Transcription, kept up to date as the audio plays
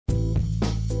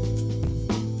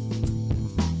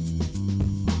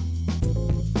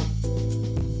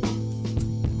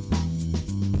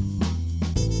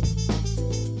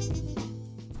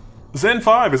Zen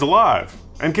 5 is alive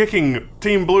and kicking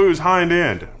Team Blue's hind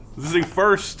end. This is the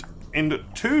first in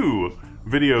 2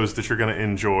 videos that you're going to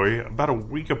enjoy about a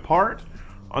week apart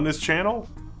on this channel.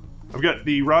 I've got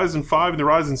the Ryzen 5 and the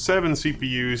Ryzen 7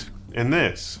 CPUs in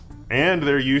this, and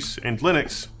their use in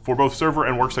Linux for both server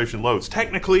and workstation loads.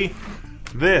 Technically,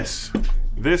 this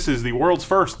is the world's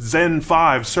first Zen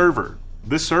 5 server.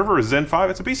 This server is Zen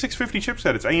 5. It's a B650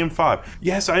 chipset. It's AM5.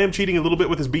 Yes, I am cheating a little bit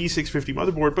with this B650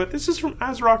 motherboard, but this is from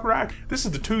ASRock Rack. This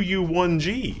is the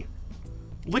 2U1G.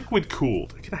 Liquid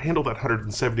cooled. It can handle that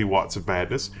 170 watts of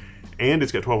madness, and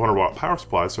it's got 1200 watt power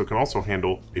supply, so it can also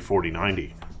handle a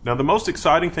 4090. Now, the most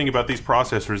exciting thing about these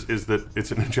processors is that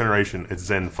it's a new generation. It's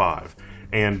Zen 5,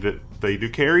 and they do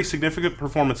carry significant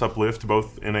performance uplift,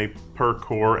 both in a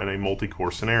per-core and a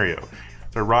multi-core scenario.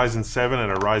 Their Ryzen 7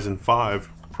 and a Ryzen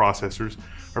 5 processors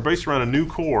are based around a new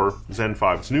core Zen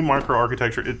 5. It's a new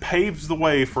microarchitecture. It paves the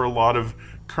way for a lot of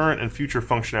current and future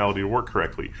functionality to work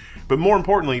correctly. But more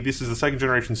importantly, this is the 2nd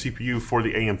generation CPU for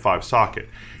the AM5 socket.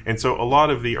 And so a lot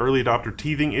of the early adopter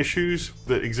teething issues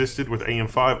that existed with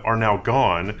AM5 are now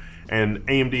gone, and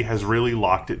AMD has really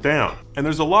locked it down. And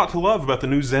there's a lot to love about the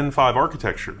new Zen 5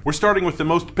 architecture. We're starting with the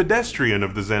most pedestrian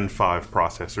of the Zen 5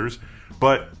 processors,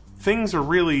 but things are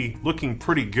really looking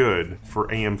pretty good for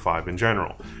AM5 in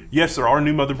general. Yes, there are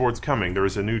new motherboards coming. There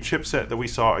is a new chipset that we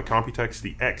saw at Computex,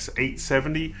 the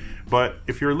X870, but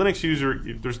if you're a Linux user,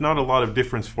 there's not a lot of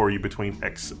difference for you between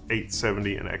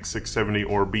X870 and X670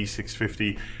 or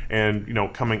B650 and,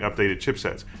 coming updated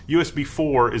chipsets. USB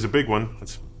 4 is a big one.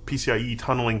 It's PCIe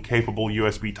tunneling capable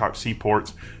USB Type-C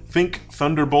ports. Think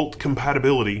Thunderbolt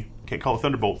compatibility. Can't call it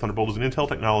Thunderbolt. Thunderbolt is an Intel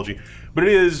technology, but it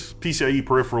is PCIe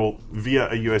peripheral via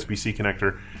a USB-C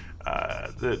connector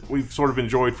that we've sort of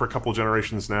enjoyed for a couple of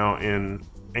generations now in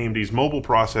AMD's mobile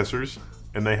processors,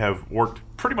 and they have worked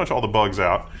pretty much all the bugs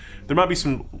out. There might be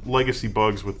some legacy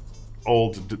bugs with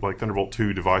old, like Thunderbolt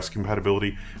 2 device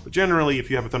compatibility, but generally if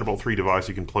you have a Thunderbolt 3 device,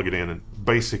 you can plug it in and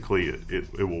basically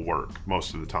it will work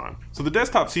most of the time. So the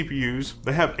desktop CPUs,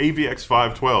 they have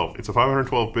AVX512. It's a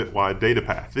 512-bit wide data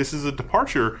path. This is a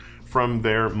departure from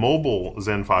their mobile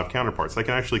Zen 5 counterparts. They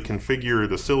can actually configure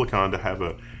the silicon to have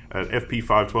an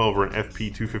FP512 or an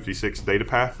FP256 data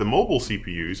path. The mobile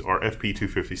CPUs are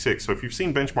FP256, so if you've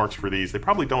seen benchmarks for these, they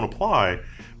probably don't apply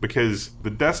because the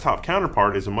desktop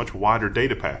counterpart is a much wider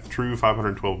data path, true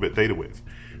 512-bit data width.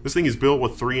 This thing is built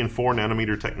with 3 and 4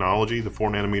 nanometer technology, the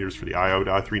 4 nanometers for the I/O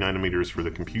die, 3 nanometers for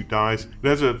the compute dies. It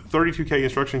has a 32K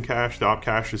instruction cache, the op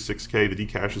cache is 6K, the D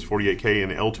cache is 48K, and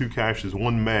the L2 cache is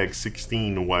 1 meg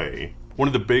 16 away. One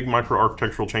of the big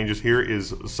microarchitectural changes here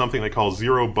is something they call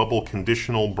zero bubble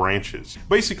conditional branches.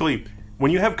 Basically,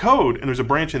 when you have code and there's a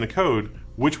branch in the code,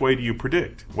 which way do you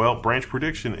predict? Well, branch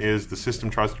prediction is the system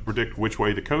tries to predict which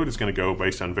way the code is going to go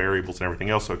based on variables and everything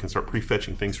else, so it can start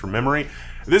prefetching things from memory.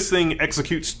 This thing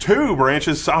executes 2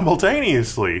 branches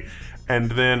simultaneously,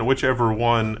 and then whichever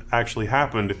one actually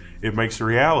happened, it makes a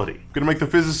reality. Gonna make the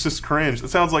physicists cringe. It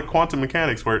sounds like quantum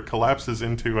mechanics, where it collapses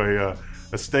into a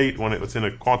state when it's in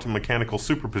a quantum mechanical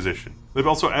superposition. They've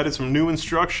also added some new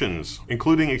instructions,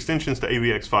 including extensions to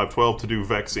AVX512 to do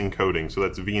VEX encoding, so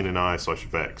that's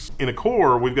VNNI/VEX. In a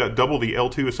core, we've got double the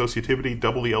L2 associativity,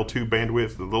 double the L2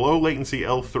 bandwidth, the low latency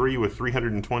L3 with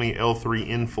 320 L3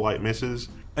 in-flight misses.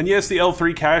 And yes, the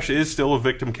L3 cache is still a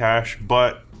victim cache,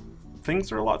 but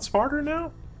things are a lot smarter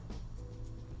now.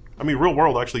 I mean, real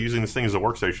world, actually using this thing as a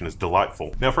workstation is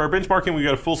delightful. Now for our benchmarking, we've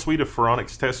got a full suite of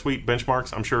Phoronix test suite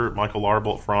benchmarks. I'm sure Michael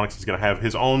Larable at Phoronix is going to have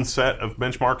his own set of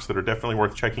benchmarks that are definitely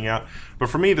worth checking out. But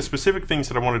for me, the specific things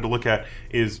that I wanted to look at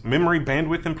is memory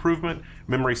bandwidth improvement,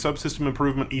 memory subsystem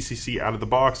improvement, ECC out of the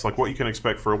box, like what you can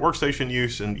expect for a workstation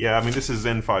use. And yeah, I mean, this is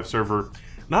Zen 5 server.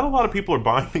 Not a lot of people are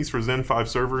buying these for Zen 5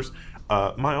 servers.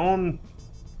 My own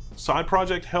side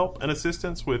project help and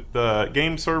assistance with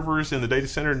game servers in the data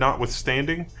center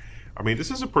notwithstanding, I mean,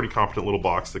 this is a pretty competent little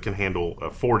box that can handle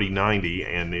a 4090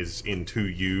 and is in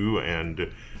 2U and,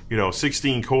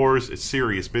 16 cores. It's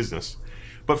serious business.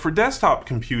 But for desktop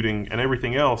computing and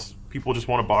everything else, people just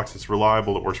want a box that's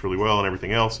reliable, that works really well and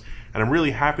everything else. And I'm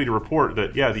really happy to report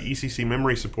that, yeah, the ECC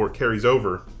memory support carries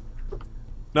over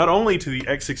not only to the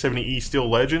X670E Steel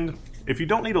Legend. If you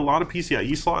don't need a lot of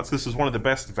PCIe slots, this is one of the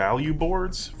best value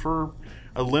boards for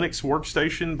a Linux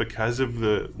workstation because of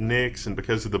the NICs and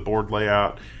because of the board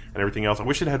layout and everything else. I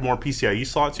wish it had more PCIe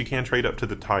slots. You can trade up to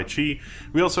the Tai Chi.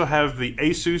 We also have the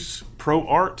Asus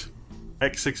ProArt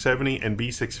X670 and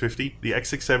B650. The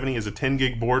X670 is a 10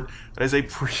 gig board. That is a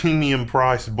premium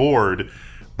price board.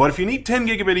 But if you need 10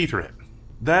 gigabit Ethernet,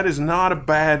 that is not a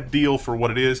bad deal for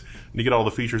what it is. And you get all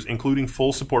the features, including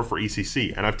full support for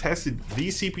ECC. And I've tested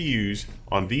these CPUs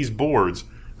on these boards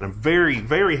And I'm very,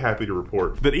 very happy to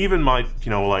report that even my,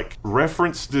 like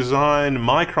reference design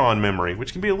micron memory,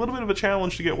 which can be a little bit of a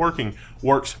challenge to get working,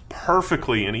 works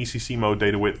perfectly in ECC mode,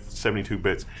 data width, 72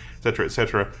 bits,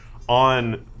 etc.,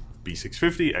 on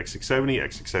B650, X670,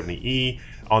 X670E,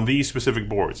 on these specific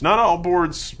boards. Not all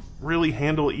boards really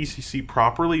handle ECC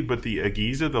properly, but the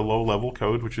Agiza, the low-level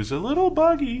code, which is a little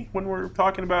buggy when we're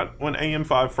talking about when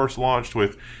AM5 first launched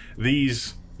with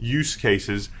these use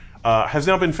cases, has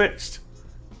now been fixed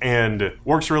and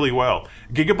works really well.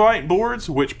 Gigabyte boards,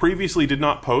 which previously did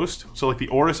not post, so like the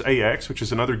Aorus AX, which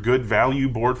is another good value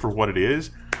board for what it is,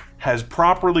 has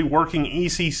properly working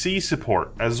ECC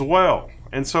support as well.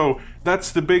 And so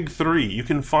that's the big three. You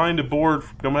can find a board,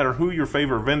 no matter who your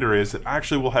favorite vendor is, that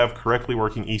actually will have correctly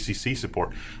working ECC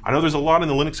support. I know there's a lot in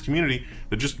the Linux community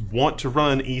that just want to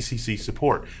run ECC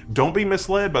support. Don't be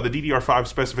misled by the DDR5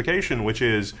 specification, which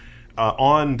is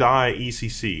on-die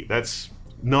ECC. That's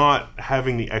not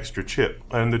having the extra chip.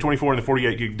 And the 24 and the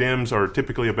 48 gig DIMMs are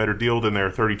typically a better deal than their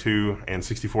 32 and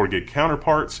 64 gig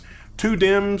counterparts. 2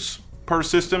 DIMMs per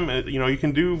system. You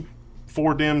can do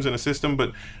 4 DIMMs in a system,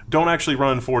 but don't actually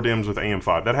run 4 DIMMs with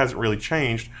AM5. That hasn't really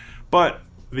changed, but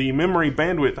the memory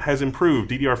bandwidth has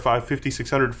improved. DDR5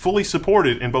 5600 fully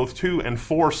supported in both 2 and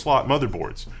 4 slot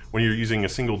motherboards when you're using a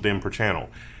single DIMM per channel.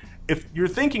 If you're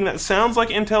thinking that sounds like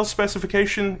Intel's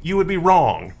specification, you would be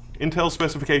wrong. Intel's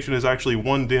specification is actually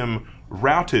 1 DIMM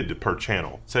routed per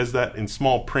channel. It says that in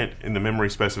small print in the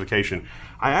memory specification.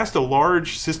 I asked a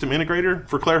large system integrator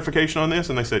for clarification on this,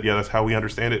 and they said, yeah, that's how we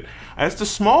understand it. I asked a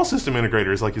small system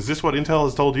integrator, is like, is this what Intel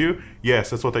has told you? Yes,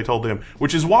 that's what they told them,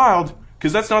 which is wild,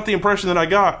 because that's not the impression that I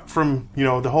got from,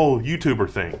 the whole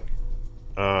YouTuber thing.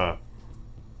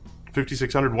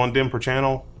 5600 1 DIMM per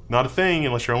channel. Not a thing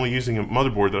unless you're only using a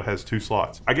motherboard that has 2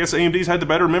 slots. I guess AMD's had the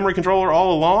better memory controller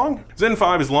all along. Zen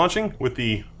 5 is launching with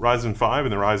the Ryzen 5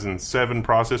 and the Ryzen 7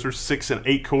 processors, 6 and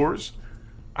 8 cores.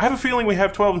 I have a feeling we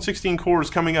have 12 and 16 cores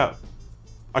coming up.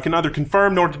 I can neither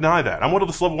confirm nor deny that. I'm Wendell,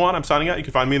 this Level 1. I'm signing out. You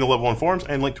can find me in the Level 1 forums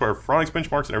and link to our Phronix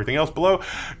benchmarks and everything else below.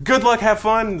 Good luck, have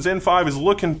fun. Zen 5 is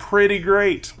looking pretty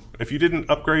great. If you didn't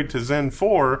upgrade to Zen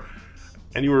 4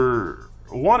 and you were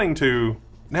wanting to,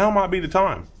 now might be the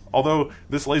time. Although,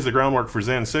 this lays the groundwork for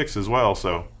Zen 6 as well,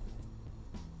 so.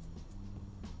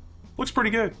 Looks pretty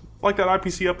good. Like that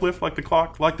IPC uplift, like the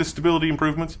clock, like the stability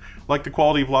improvements, like the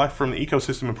quality of life from the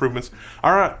ecosystem improvements.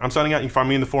 Alright, I'm signing out. You can find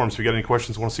me in the forums if you got any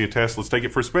questions, want to see a test. Let's take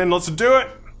it for a spin. Let's do it!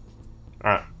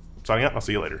 Alright, signing out. I'll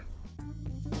see you later.